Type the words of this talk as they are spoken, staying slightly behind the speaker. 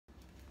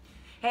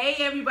Hey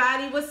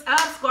everybody, what's up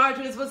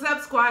Squadrons? What's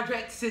up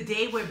Squadrettes?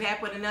 Today we're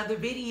back with another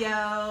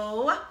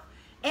video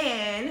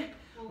and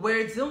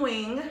we're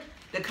doing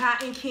the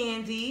cotton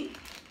candy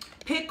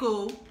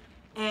pickle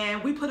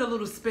and we put a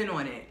little spin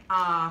on it.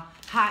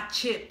 Hot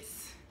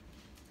chips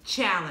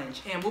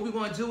challenge. And what we're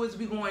going to do is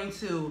we're going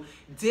to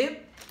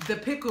dip the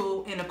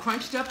pickle in the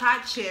crunched up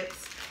hot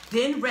chips,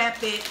 then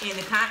wrap it in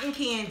the cotton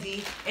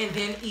candy and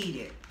then eat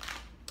it.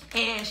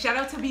 And shout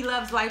out to B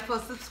Loves Life for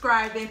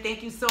subscribing.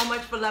 Thank you so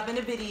much for loving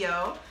the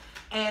video.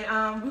 And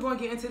we're gonna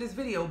get into this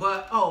video.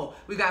 But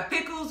we got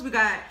pickles. We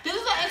got. This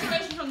is an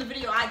inspiration from the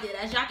video I did.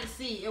 As y'all can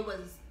see, it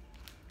was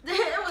great.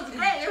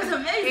 It was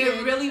amazing.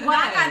 It really was. And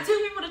I got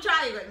 2 people to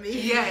try it with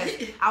me.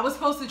 Yes, I was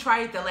supposed to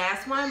try it the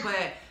last one,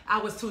 but I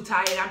was too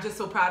tired. I'm just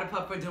so proud of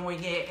Pup for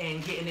doing it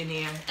and getting in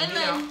there. And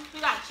then we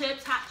got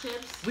chips, hot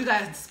chips. We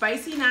got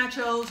spicy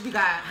nachos. We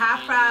got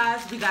hot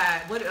fries. We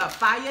got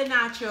fire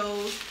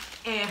nachos.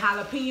 And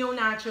jalapeno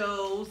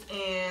nachos,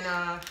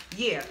 and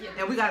yeah,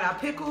 and we got our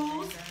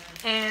pickles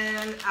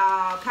and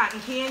cotton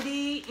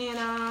candy,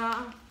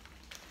 and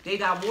they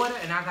got water,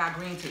 and I got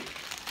green tea.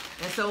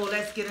 And so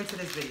let's get into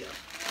this video.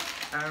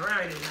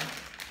 Alrighty.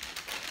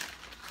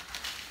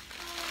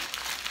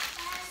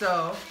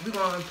 So we're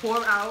gonna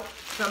pour out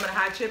some of the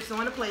hot chips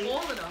on the plate.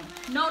 All of them.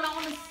 No, I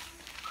want to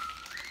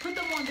put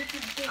them on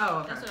different things. Oh,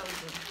 okay. That's what I was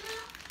doing.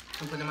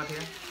 Can put them up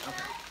here.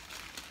 Okay.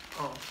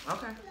 Oh,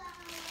 okay.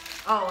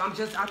 Oh, I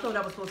thought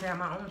I was supposed to have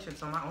my own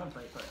chips on my own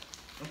plate, but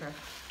okay.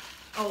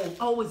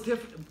 Oh, it's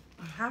different.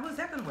 How is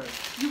that gonna work?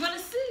 You're gonna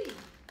see.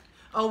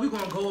 Oh, we're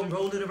gonna go and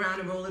roll it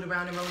around and roll it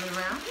around and roll it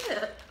around?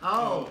 Yeah.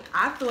 Oh,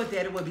 I thought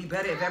that it would be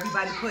better if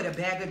everybody put a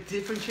bag of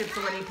different chips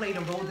on their plate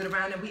and rolled it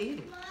around and we ate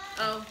it.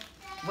 Oh.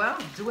 Well,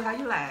 do it how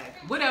you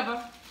like.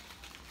 Whatever.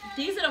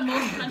 These are the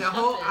most crunched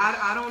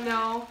I don't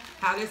know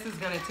how this is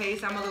gonna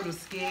taste. I'm a little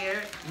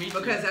scared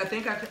because I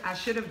think I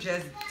should have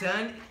just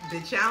done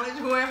the challenge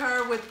with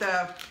her with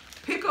the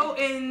pickle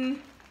and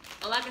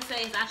all I can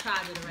say is I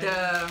tried it already.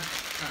 The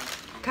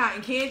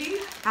cotton candy.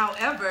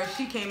 However,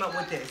 she came up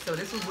with this. So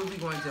this is what we're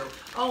going to do.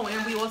 Oh,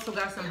 and we also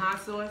got some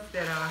hot sauce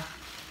that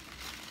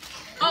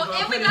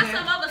and we got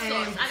some other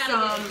sauce. And I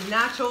got some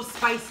nacho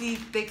spicy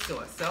thick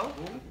sauce. So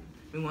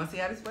we want to see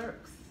how this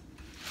works.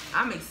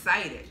 I'm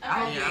excited.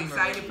 I hope you're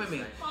excited for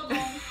me. Hold on.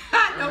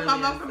 I know my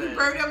mouth gonna be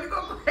burned up. We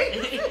go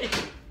crazy.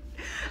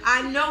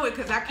 I know it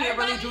because I can't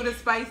really do the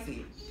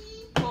spicy.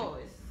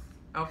 Pause.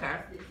 Okay.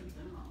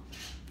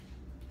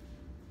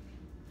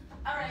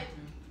 All right.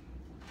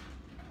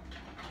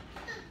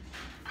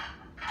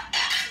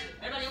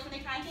 Everybody open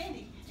their cotton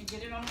candy and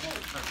get it on the plate.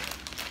 Okay.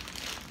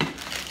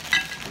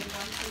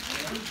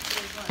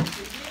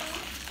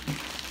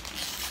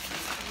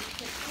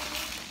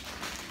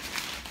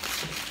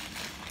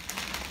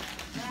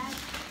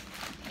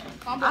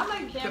 I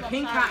like the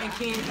pink cotton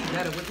candy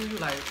better. What do you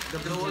like? The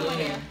blue or the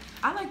pink?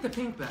 I like the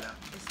pink better.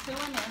 It's still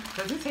in there.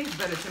 Because it tastes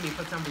better to me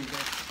for some reason.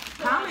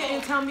 Comment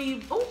and tell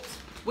me,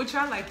 which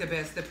I like the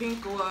best, the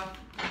pink or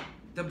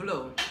the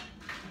blue.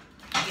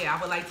 Yeah, I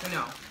would like to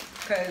know.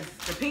 Because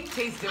the pink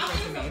tastes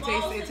different to me.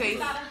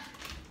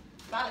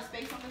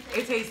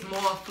 It tastes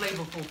more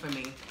flavorful for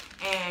me.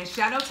 And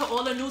shout out to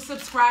all the new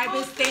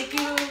subscribers. Thank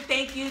you.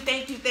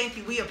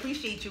 We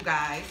appreciate you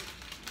guys.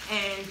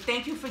 And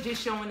thank you for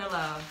just showing the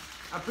love.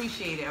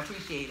 Appreciate it.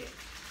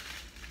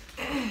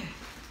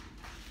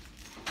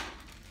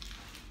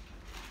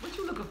 What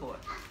you looking for?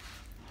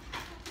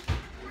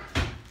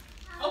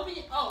 Open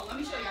it. Oh, let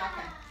me show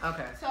y'all.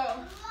 Okay.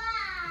 So,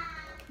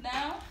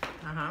 now,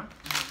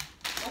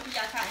 open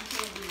y'all cotton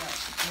candy up.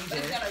 But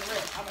it's got a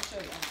rip. I'm going to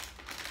show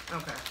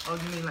y'all. Okay. Oh,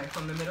 you mean like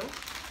from the middle?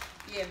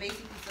 Yeah,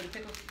 basically so the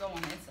pickles can go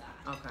on the inside.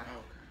 Okay.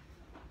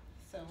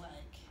 So,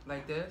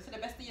 like this? To the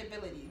best of your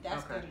ability.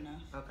 That's good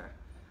enough. Okay.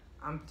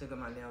 I'm sticking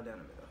my nail down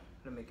the middle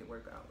to make it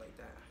work out like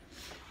that.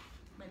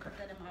 Let me put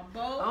that in my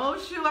bowl. Oh,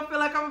 shoot. I feel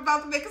like I'm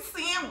about to make a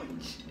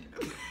sandwich.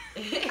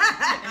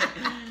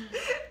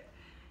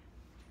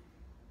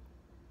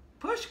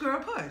 Push, girl,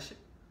 push.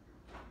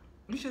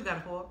 You should have got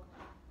a fork.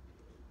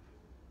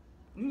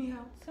 You need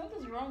help?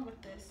 Something's wrong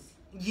with this.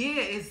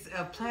 Yeah, it's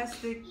a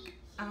plastic.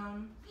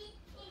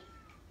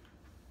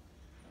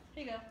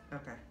 Here you go.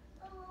 Okay.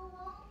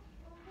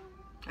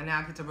 And now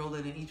I get to roll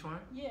it in each one?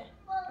 Yeah.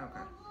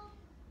 Okay.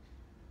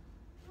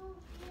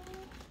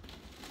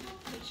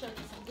 Make sure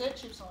there's some good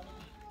chips on it.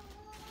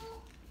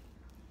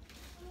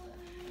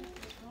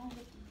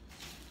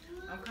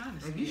 I'm kind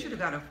of scared. You should have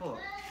got a fork.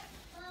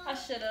 I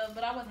should have,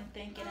 but I wasn't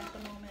thinking at the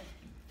moment.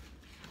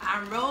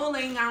 I'm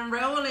rolling. You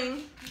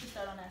can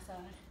start on that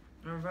side.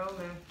 I'm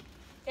rolling.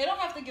 It don't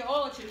have to get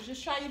all the chips.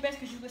 Just try your best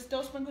because you can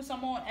still sprinkle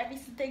some on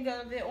everything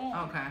of it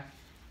on. Okay.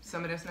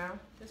 Some of this now?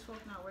 This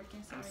fork not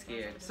working. So I'm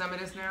scared. Some of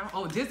this now?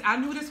 Oh, I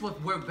knew this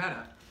would work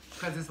better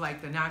because it's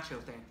like the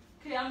nacho thing.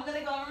 Okay, I'm going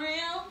to go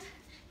around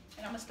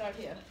and I'm going to start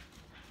here.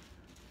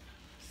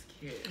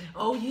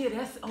 Oh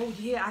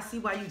yeah, I see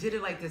why you did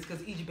it like this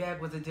because each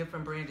bag was a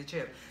different brand of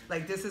chip.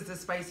 Like this is the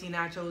spicy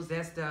nachos.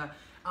 That's the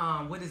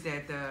what is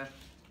that?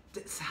 The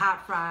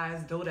hot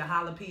fries, the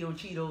jalapeno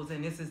Cheetos,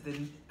 and this is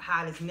the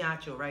hottest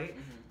nacho, right?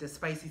 The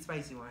spicy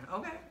one.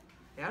 Okay,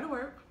 that'll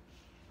work.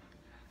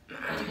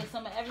 Get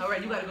some of everything. All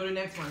right, you gotta go to the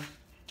next one.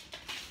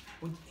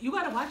 Well, you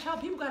gotta watch how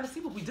people gotta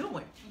see what we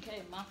doing.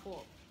 Okay, my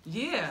fault.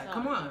 Yeah, so,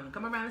 come on,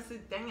 come around and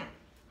sit down.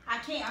 I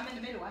can't. I'm in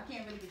the middle. I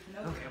can't really get to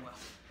know. Okay, well.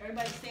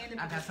 Everybody standing.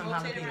 I got some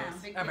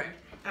jalapenos.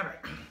 All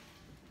right.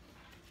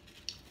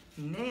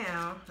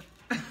 Now.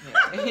 That's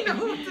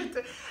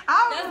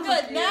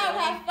good. Now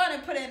have fun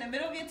and put it in the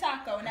middle of your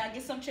taco. Now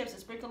get some chips and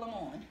sprinkle them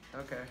on.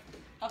 Okay.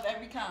 Of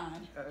every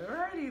kind.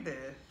 Alrighty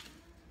then.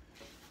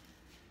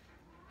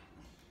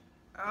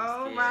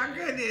 Oh my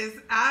goodness.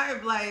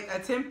 I'm like,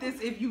 attempt this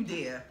if you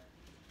dare.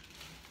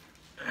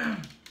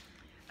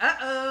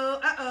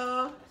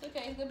 Uh-oh. It's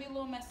okay. It's going to be a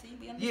little messy.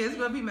 Yeah, it's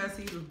going to be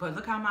messy. But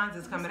look how mine's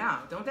is coming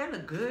out. Don't that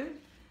look good?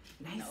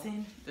 Nice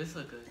and... This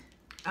look good.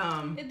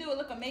 It do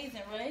look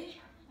amazing, right?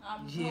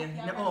 Yeah.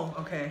 No, oh,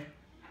 okay.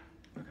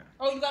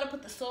 Oh, you got to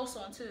put the sauce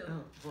on, too.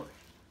 Oh, boy.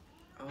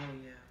 Oh,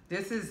 yeah.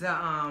 This is the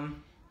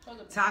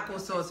taco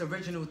sauce,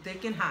 original,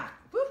 thick and hot.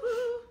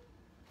 Woohoo!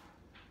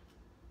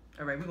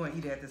 All right, we're going to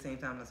eat it at the same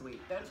time this week.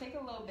 Don't take a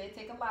little bit.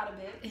 Take a lot of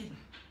it.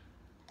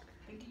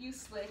 Think you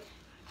slick.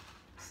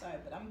 Sorry,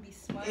 but I'm going to be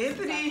smart.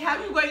 Anthony, how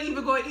you going to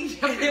even go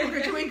eat your pickle?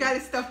 You ain't got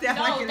it stuffed down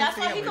like in a sandwich. No, that's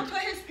why he can put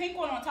his pink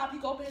one on top. He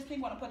can open his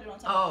pink one and put it on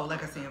top. Oh,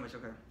 like a sandwich.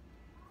 Okay.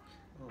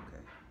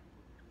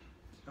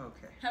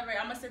 Okay. All right,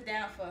 I'm going to sit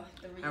down for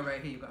the read. All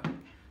right, here you go.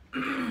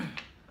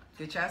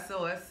 Get your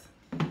sauce.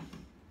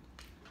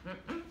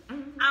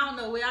 I don't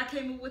know where I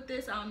came up with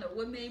this. I don't know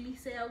what made me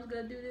say I was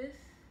going to do this.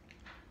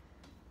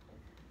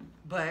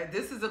 But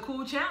this is a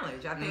cool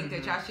challenge. I think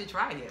that y'all should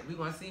try it. We're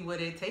going to see what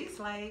it tastes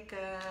like.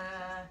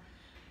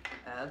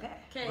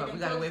 Okay. But we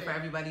got to wait for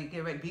everybody to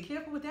get ready. Be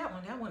careful with that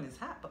one. That one is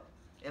hot.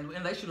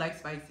 Unless you like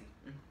spicy.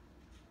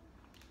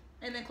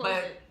 And then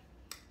close it.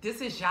 This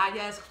is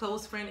Jaya's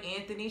close friend,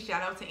 Anthony.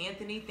 Shout out to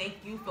Anthony.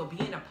 Thank you for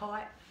being a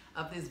part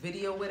of this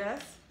video with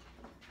us.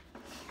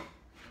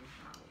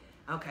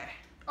 Okay.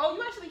 Oh,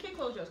 you actually can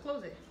close yours.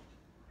 Close it.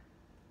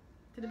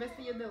 To the best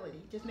of your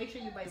ability. Just make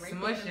sure you bite right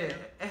Smush it.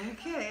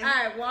 Okay. All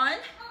right, 1,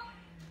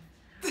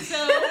 2, 1.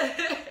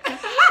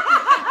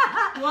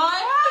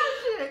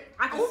 Oh, shit.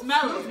 I can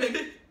smell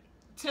it.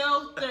 2,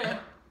 3.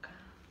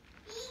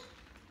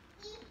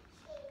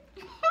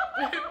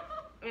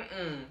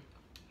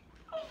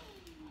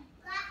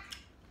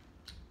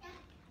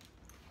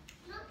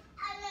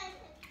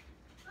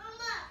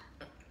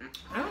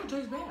 That don't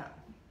taste bad.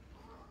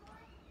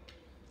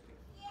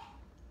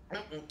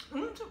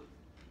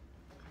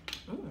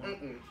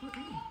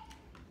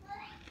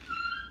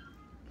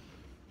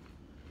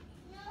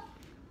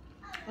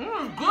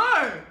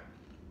 Good.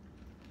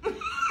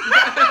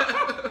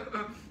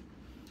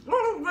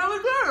 Really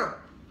good.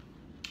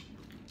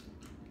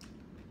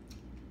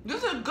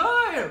 This is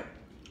good.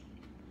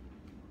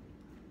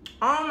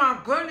 Oh my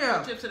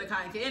goodness. The chips and the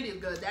cotton candy is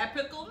good. That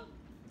pickle?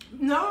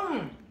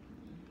 No,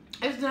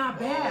 it's not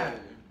bad.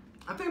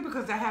 I think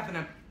because they're having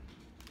an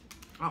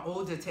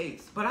older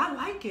taste, but I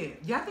like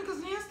it. Y'all think it's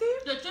nasty?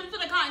 The chips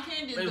and the cotton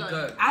candy is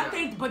good. I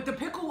think, but the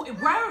pickle, it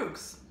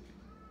works.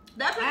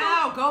 That pickle.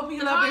 Ow, go be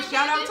loving.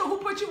 Shout out to who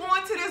put you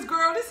on to this,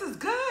 girl. This is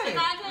good. The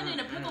cotton candy and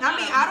the pickle. I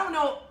mean, I don't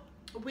know.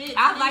 Weird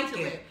I like to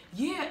it.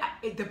 Yeah,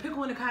 the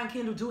pickle and the cotton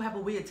candy do have a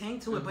weird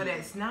taste to it, but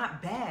it's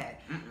not bad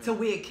to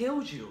where it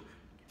kills you.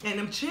 And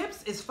them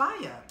chips is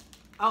fire.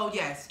 Oh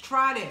yes,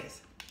 try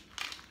this.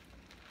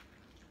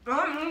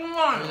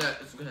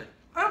 It's good.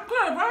 That's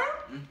good, right?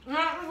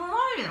 I'm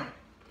lying.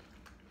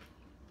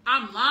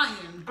 I'm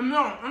lying.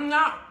 No, I'm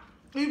not.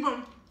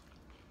 Even.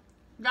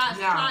 Guys,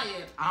 try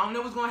it. I don't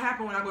know what's gonna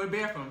happen when I go to the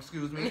bathroom.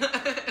 Excuse me.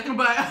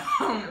 But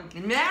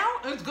now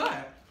it's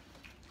good.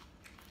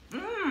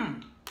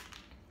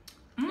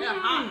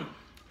 Yeah,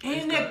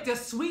 and the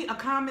sweet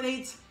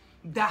accommodates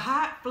the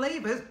hot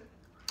flavors.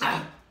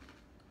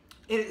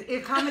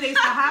 It accommodates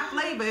the hot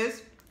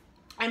flavors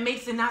and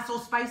makes it not so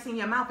spicy in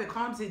your mouth. It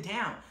calms it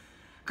down.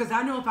 Because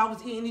I know if I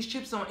was eating these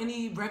chips on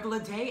any regular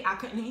day, I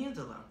couldn't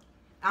handle them.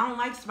 I don't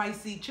like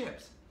spicy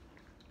chips.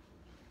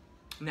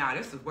 Nah,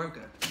 this is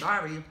working.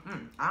 Sorry.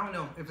 I don't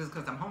know if it's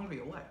because I'm hungry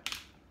or what.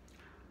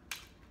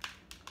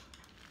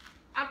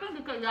 I think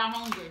because y'all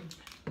hungry.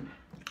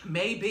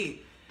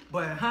 Maybe.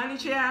 But honey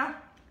child,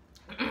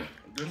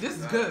 this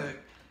is good.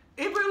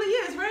 It really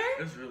is, right?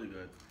 It's really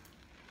good.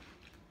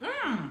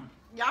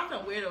 Y'all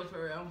some weirdos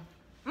for real.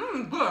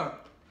 Good.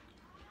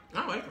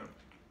 I like it.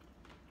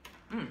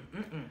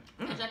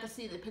 As I can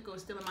see, the pickle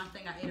is still in my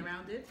thing. I ate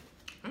around it.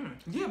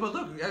 Yeah, but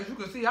look, as you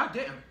can see, I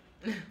didn't.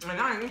 And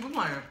I ain't even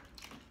playing.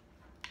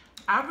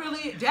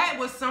 That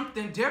was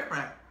something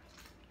different.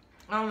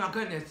 Oh my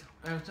goodness.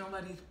 And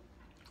somebody.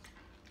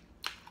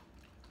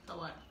 So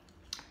what?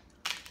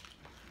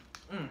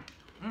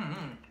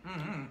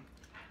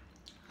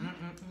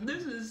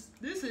 This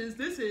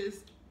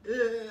is.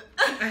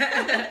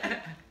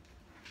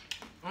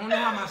 I don't know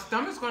how my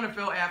stomach's gonna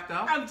feel after.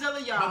 I'm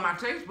telling y'all. But my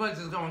taste buds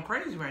is going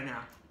crazy right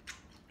now.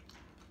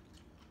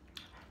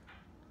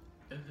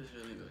 This is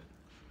really good.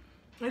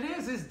 It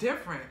is. It's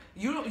different.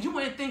 You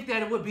wouldn't think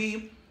that it would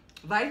be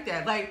like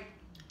that. Like,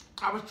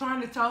 I was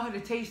trying to tell her to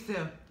taste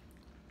the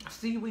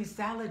seaweed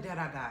salad that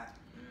I got.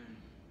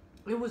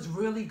 It was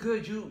really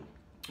good. You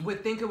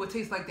would think it would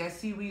taste like that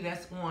seaweed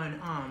that's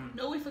on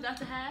No, we forgot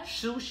to have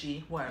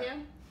sushi. What? Yeah.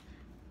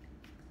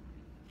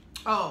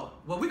 Oh,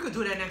 well, we could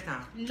do that next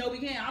time. No, we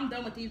can't. I'm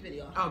done with these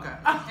videos. Okay.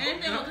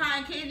 Anything with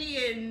cotton candy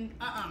and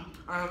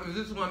Is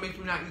this one make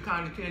you not eat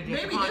cotton candy?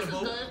 Maybe this is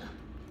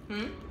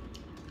good.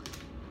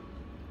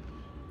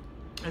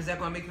 Is that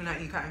gonna make you not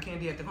eat cotton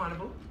candy at the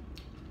carnival?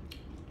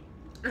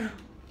 I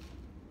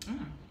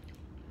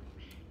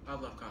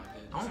love cotton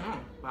candy. I don't know,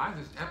 but I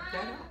just effed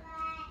that out.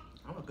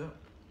 That was good.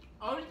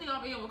 Only thing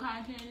I'm eating with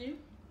cotton candy,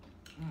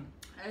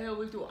 I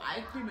always do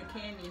ice cream and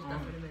candy and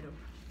stuff in the middle.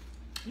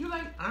 You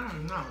like? I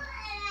don't know.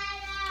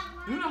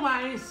 You know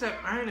why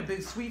I ain't a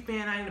big sweet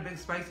fan. I ain't a big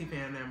spicy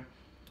fan. Then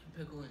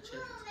Pickle and chips.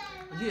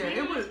 yeah,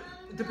 it was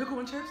the pickle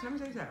and chips. Let me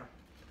tell you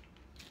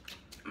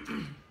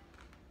something.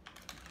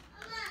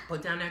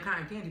 Put down that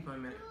cotton candy for a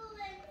minute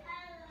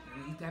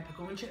and eat that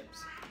pickle and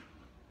chips.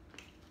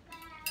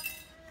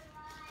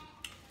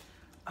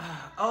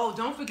 Oh,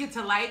 don't forget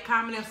to like,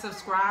 comment, and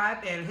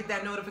subscribe, and hit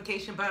that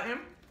notification button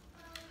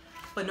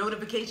for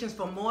notifications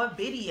for more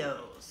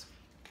videos.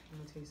 Let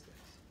me taste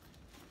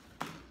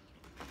this.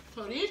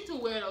 So these two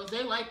weirdos,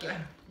 they like it.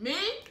 Me?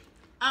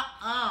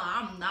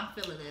 I'm not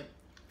feeling it.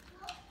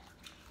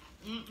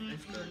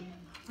 It's good.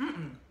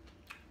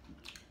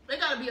 They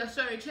gotta be a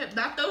certain chip,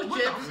 not those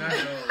chips.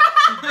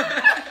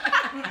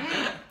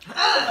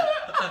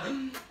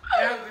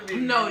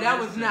 No, that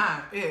was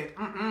not it.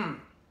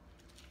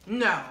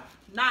 No.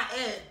 Not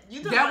it.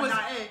 You talking That about was-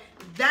 not it.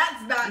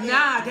 That's not it.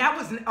 Nah, that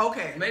was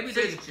okay. Maybe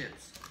these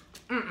chips.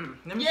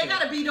 Let me Yeah, see. it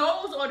gotta be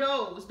those or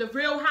those. The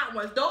real hot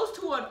ones. Those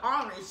two are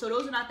orange, so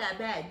those are not that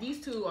bad.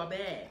 These two are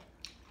bad.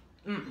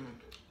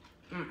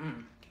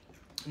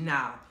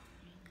 Nah.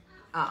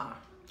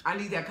 I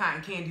need that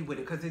cotton candy with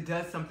it because it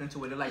does something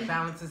to it. It like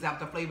balances out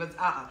the flavors.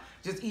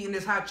 Just eating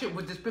this hot chip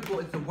with this pickle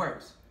is the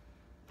worst.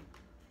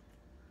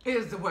 It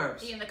is the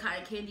worst. Eating the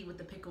cotton candy with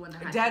the pickle and the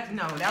hot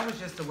No, that was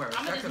just the worst.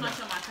 I'm gonna just That's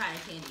munch on my cotton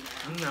candy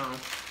now. No.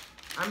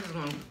 I'm just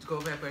gonna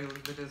go back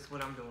with this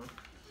what I'm doing.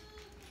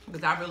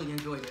 Because I really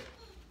enjoyed it.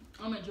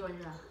 I'm enjoying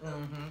that.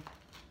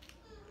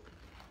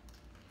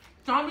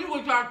 Tell me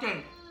what y'all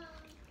think.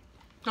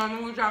 Tell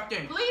me what y'all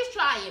think. Please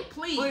try it,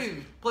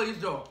 please. Please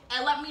do.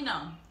 And let me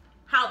know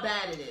how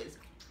bad it is.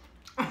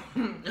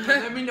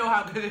 Let me know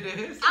how good it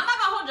is. I'm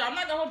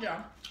not gonna hold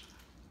y'all.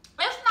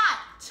 It's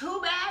not too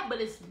bad,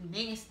 but it's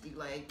nasty.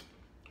 Like,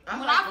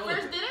 when I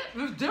first did it,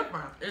 It's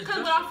different. because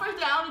when I first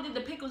did it, I only did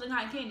the pickles and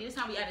cotton candy. This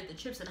time we added the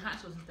chips and the hot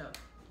sauce and stuff.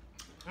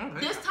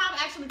 This time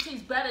actually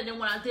tastes better than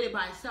when I did it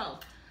by itself.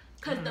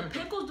 Because the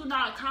pickles do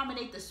not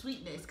accommodate the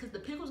sweetness. Because the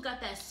pickles got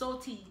that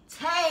salty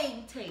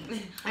tang taste.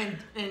 And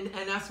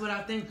that's what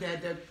I think,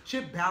 that the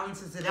chip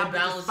balances it out It with the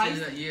balances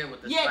spicy. it, yeah,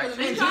 with the Yeah, 'cause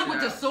spicy. it's And not then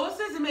with the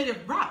sauces, it made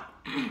it rock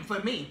for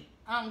me.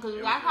 Because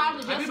if I tried to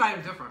just,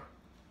 Everybody's different.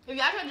 if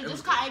y'all tried to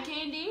just cotton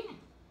candy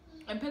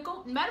and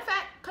pickle, matter of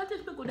fact, cut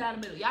this pickle down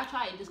the middle. Y'all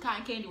try it, just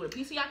cotton candy with a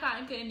piece of y'all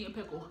cotton candy and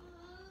pickle.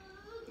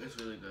 It's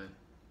really good.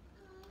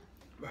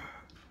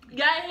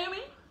 Y'all hear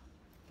me?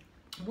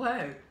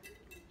 What?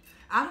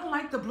 I don't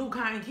like the blue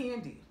cotton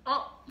candy.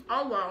 Oh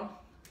well.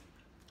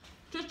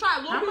 Just try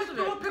a little How piece much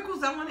of more it.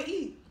 pickles I want to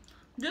eat?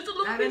 Just a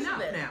little Not piece enough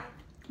of it. now.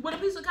 With a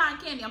piece of cotton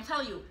candy, I'm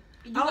telling you.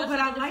 Oh, gonna but see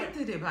I the difference.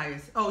 liked it by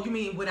itself. Oh, you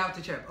mean without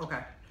the chip? Okay.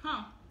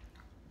 Huh.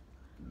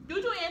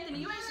 You do, Anthony.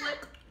 You ain't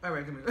slick. All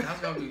right, give me. That's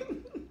gonna be.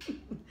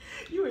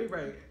 You ain't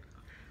right.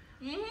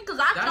 Because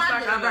I That's tried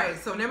like it. All right,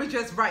 so let me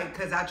just write,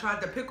 because I tried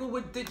the pickle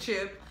with the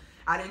chip.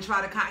 I didn't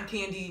try the cotton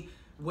candy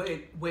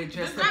with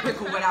just the That's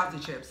pickle not- without the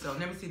chip. So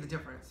let me see the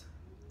difference.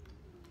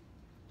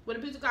 With a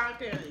piece of cotton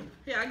candy.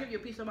 Here, I'll give you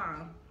a piece of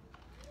mine.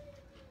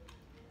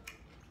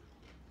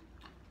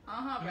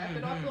 Wrap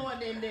it up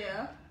on in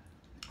there.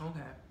 Okay.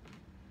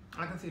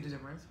 I can see the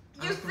difference.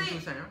 I You can what see,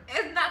 you're saying.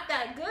 it's not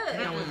that good.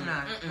 No, it's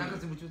not. I can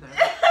see what you're saying.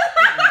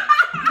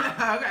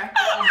 Okay.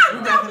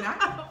 You definitely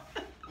not.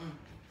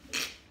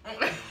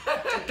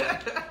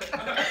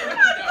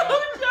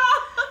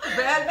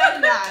 Bad, but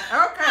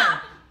not. Okay.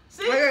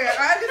 See? Wait,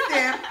 I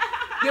understand.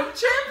 Them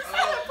chips,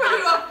 put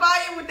it on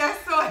fire with that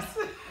sauce.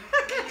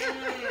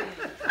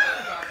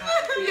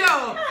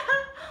 Yo,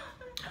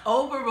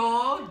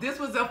 overall, this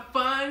was a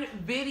fun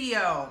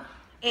video.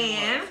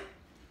 And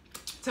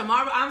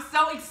tomorrow, I'm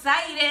so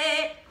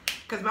excited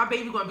because my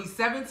baby gonna be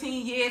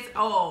 17 years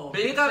old.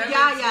 Big up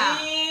Yaya.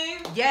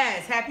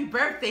 Yes, happy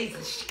birthday.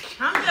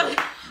 I'm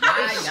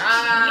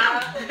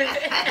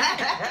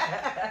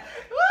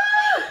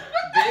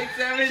Big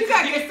 17. She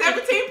gotta get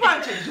 17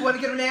 punches. You wanna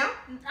get them now?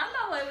 I'm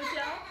not waiting with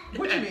y'all.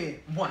 What you mean?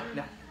 One.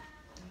 No.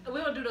 We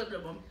don't do those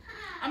little ones.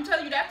 I'm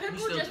telling you, that pickle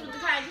still just do with the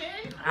cotton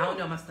candy. I don't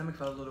know. My stomach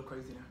felt a little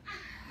crazy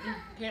now.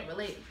 Can't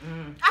relate.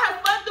 I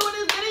had fun doing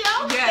this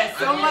video. Yes,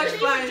 so Thank much you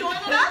fun. for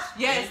joining us.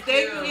 Yes,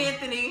 thank you,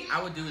 Anthony.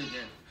 I would do it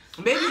again.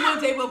 Maybe one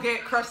day we'll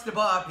get Crush the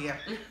Bar up here.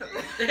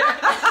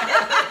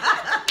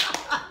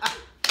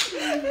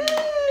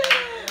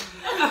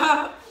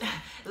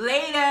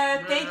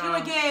 Later. Thank you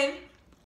again.